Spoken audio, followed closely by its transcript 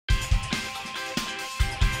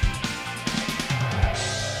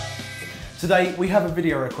Today we have a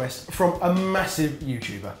video request from a massive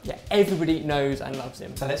YouTuber. Yeah, everybody knows and loves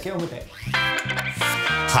him. So let's get on with it.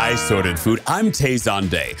 Hi, Sorted Food. I'm Tay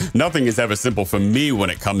Zonday. Nothing is ever simple for me when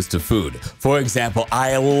it comes to food. For example,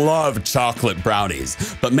 I love chocolate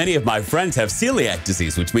brownies, but many of my friends have celiac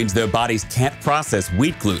disease, which means their bodies can't process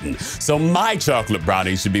wheat gluten. So my chocolate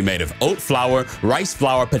brownies should be made of oat flour, rice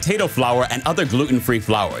flour, potato flour, and other gluten-free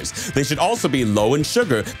flours. They should also be low in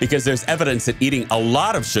sugar because there's evidence that eating a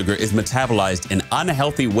lot of sugar is metabolized in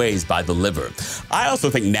unhealthy ways by the liver. I also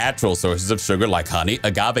think natural sources of sugar like honey,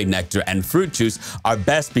 agave nectar, and fruit juice are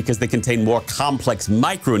best because they contain more complex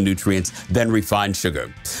micronutrients than refined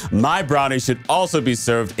sugar. My brownies should also be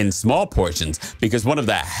served in small portions because one of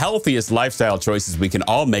the healthiest lifestyle choices we can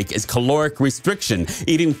all make is caloric restriction,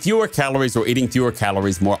 eating fewer calories or eating fewer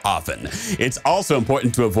calories more often. It's also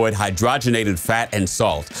important to avoid hydrogenated fat and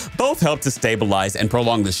salt. Both help to stabilize and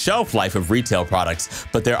prolong the shelf life of retail products,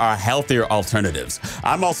 but there are healthier alternatives.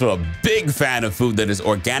 I'm also a big fan of food that is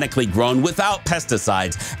organically grown without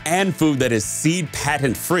pesticides and food that is seed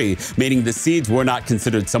patent free, meaning the seeds were not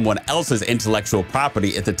considered someone else's intellectual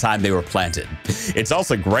property at the time they were planted. It's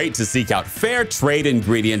also great to seek out fair trade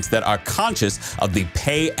ingredients that are conscious of the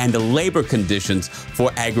pay and labor conditions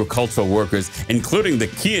for agricultural workers, including the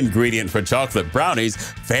key ingredient for chocolate brownies,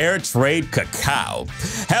 fair trade cacao.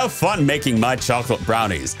 Have fun making my chocolate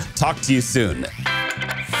brownies. Talk to you soon.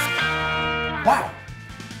 Wow.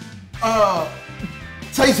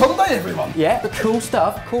 Tay Zonday, everyone. Yeah, cool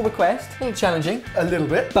stuff, cool request. A little challenging. A little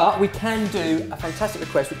bit. But we can do a fantastic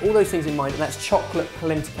request with all those things in mind, and that's chocolate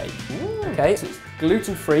polenta cake. Okay, so it's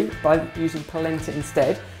gluten-free by using polenta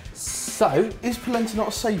instead. So, is polenta not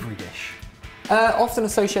a savoury dish? often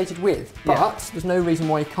associated with, but there's no reason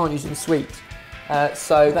why you can't use it in sweet.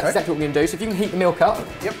 So that's exactly what we're going to do. So if you can heat the milk up,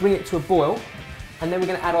 bring it to a boil, and then we're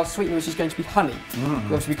going to add our sweetener, which is going to be honey.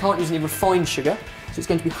 Obviously we can't use any refined sugar, so it's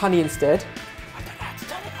going to be honey instead. I don't know how to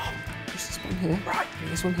turn it on. Just this one here. Right.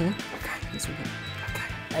 This one here. Okay. This one here.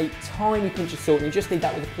 Okay. A tiny pinch of salt, and you just need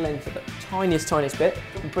that with a polenta, but tiniest bit.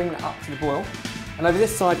 And bring that up to the boil. And over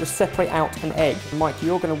this side, we'll separate out an egg. Mike,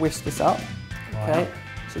 you're going to whisk this up. Okay.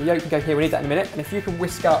 So the yolk can go here. We need that in a minute. And if you can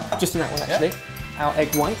whisk up, just in that one actually, our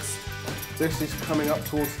egg whites. This is coming up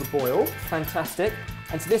towards the boil. Fantastic.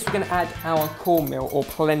 And to this we're going to add our cornmeal or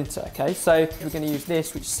polenta, okay? So we're going to use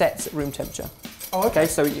this, which sets at room temperature. Oh, okay.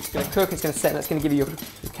 So it's going to cook, it's going to set, and that's going to give you your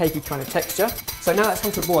cakey kind of texture. So now that's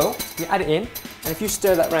come to a boil, you add it in, and if you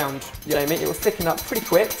stir that round, Jamie, it will thicken up pretty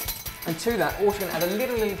quick. And to that, also going to add a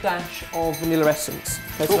little dash of vanilla essence.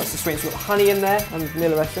 Okay, so that's the sweetness. We've got honey in there and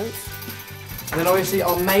vanilla essence. And then obviously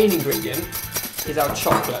our main ingredient is our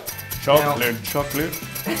chocolate. Chocolate.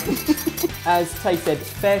 As Tay said,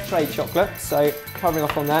 fair trade chocolate, so covering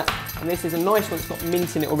off on that. And this is a nice one that's got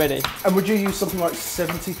mint in it already. And would you use something like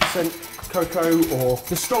 70% cocoa or?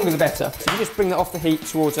 The stronger the better. So you just bring that off the heat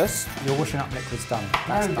towards us. Your washing up liquid's done.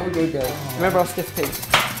 Go. Oh. Remember our stiff peas?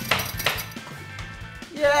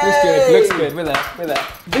 Yay! Looks good, we're there.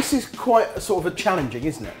 This is quite a sort of a challenging,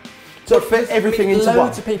 isn't it? To fit everything into one.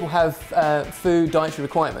 Loads of people have food dietary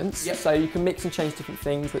requirements, so you can mix and change different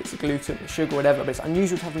things, whether it's gluten, sugar, whatever, but it's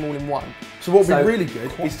unusual to have them all in one. So what would be really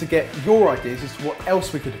good is to get your ideas as to what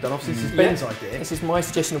else we could have done. Obviously this is Ben's idea. This is my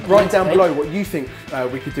suggestion of Write down below what you think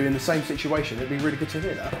we could do in the same situation. It'd be really good to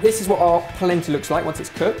hear that. This is what our polenta looks like once it's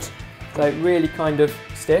cooked. So really kind of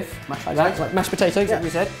stiff, like mashed potatoes, like we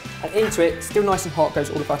said. And into it, still nice and hot, goes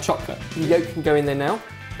all of our chocolate. The yolk can go in there now,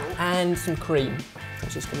 and some cream.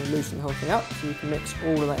 That's just going to loosen the whole thing up, so you can mix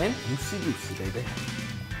all of that in. Loosey, baby.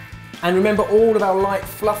 And remember, all of our light,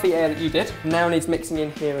 fluffy air that you did now needs mixing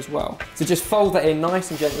in here as well. So just fold that in nice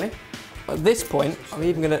and gently. At this point, I'm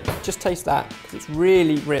even going to just taste that, because it's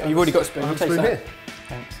really rich. You've already got a spoon, you taste that. Here.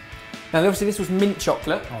 Thanks. Now obviously this was mint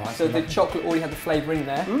chocolate, so the chocolate already had the flavour in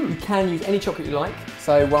there. You can use any chocolate you like,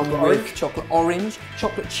 so one with chocolate orange.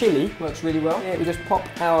 Chocolate chilli works really well. Yeah, we just pop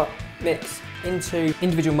our mix into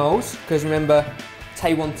individual moulds, because remember,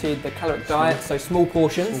 Tay wanted the caloric diet, so small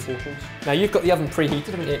portions. Now you've got the oven preheated,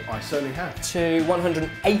 haven't you? I certainly have. To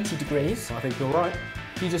 180 degrees. I think you're right.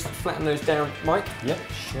 You just flatten those down, Mike. Yep,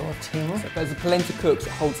 sure, team. So as the polenta cooks,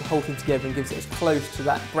 it holds the whole thing together and gives it as close to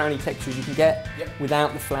that brownie texture as you can get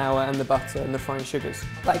without the flour and the butter and the fine sugars.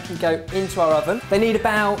 That can go into our oven. They need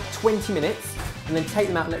about 20 minutes, and then take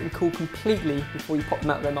them out and let them cool completely before you pop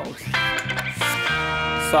them out of their moulds.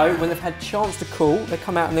 So when they've had a chance to cool, they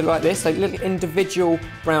come out and they're like this, so little individual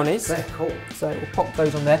brownies. They're cool. So we'll pop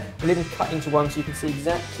those on there. We'll even cut into one so you can see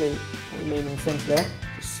exactly what we mean in the centre there.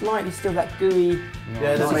 Slightly still that gooey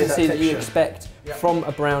consistency that you expect from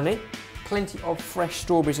a brownie. plenty of fresh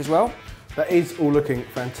strawberries as well. That is all looking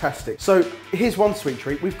fantastic. So here's one sweet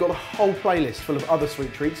treat. We've got a whole playlist full of other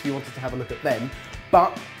sweet treats if you wanted to have a look at them.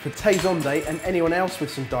 But for Tay Zonday and anyone else with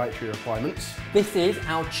some dietary requirements, this is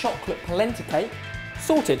our chocolate polenta cake,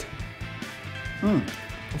 sorted.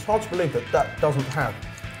 It's hard to believe that that doesn't have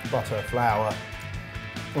butter, flour,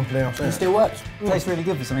 anything else in It it. still works. Tastes really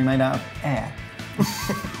good for something made out of air.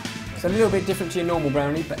 It's a little bit different to your normal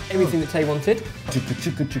brownie, but everything that Tay wanted. Chicka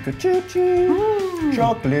chicka chicka choo choo.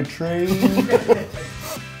 Chocolate tree.